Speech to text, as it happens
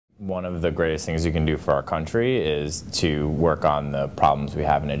One of the greatest things you can do for our country is to work on the problems we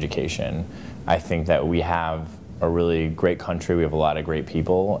have in education. I think that we have a really great country, we have a lot of great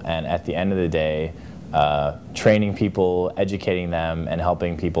people, and at the end of the day, training people, educating them, and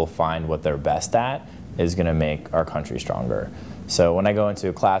helping people find what they're best at is going to make our country stronger. So when I go into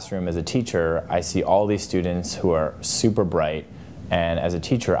a classroom as a teacher, I see all these students who are super bright, and as a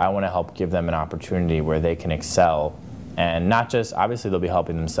teacher, I want to help give them an opportunity where they can excel. And not just, obviously they'll be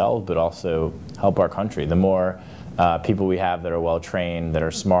helping themselves, but also help our country. The more people we have that are well trained, that are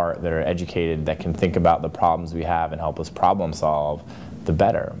smart, that are educated, that can think about the problems we have and help us problem solve, the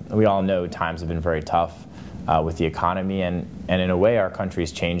better. We all know times have been very tough with the economy, and in a way our country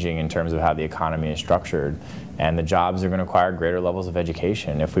is changing in terms of how the economy is structured. And the jobs are going to require greater levels of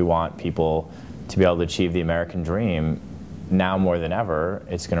education. If we want people to be able to achieve the American dream, now more than ever,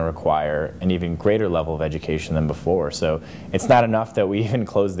 it's going to require an even greater level of education than before. So it's not enough that we even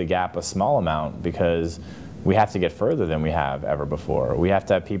close the gap a small amount, because we have to get further than we have ever before. We have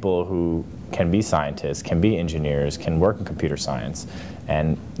to have people who can be scientists, can be engineers, can work in computer science.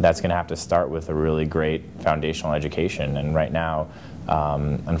 And that's going to have to start with a really great foundational education. And right now,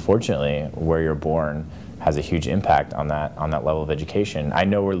 unfortunately, where you're born has a huge impact on that level of education. I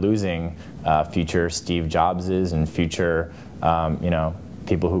know we're losing future Steve Jobses and future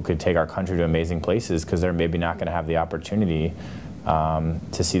people who could take our country to amazing places because they're maybe not going to have the opportunity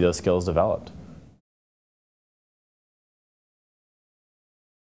to see those skills developed.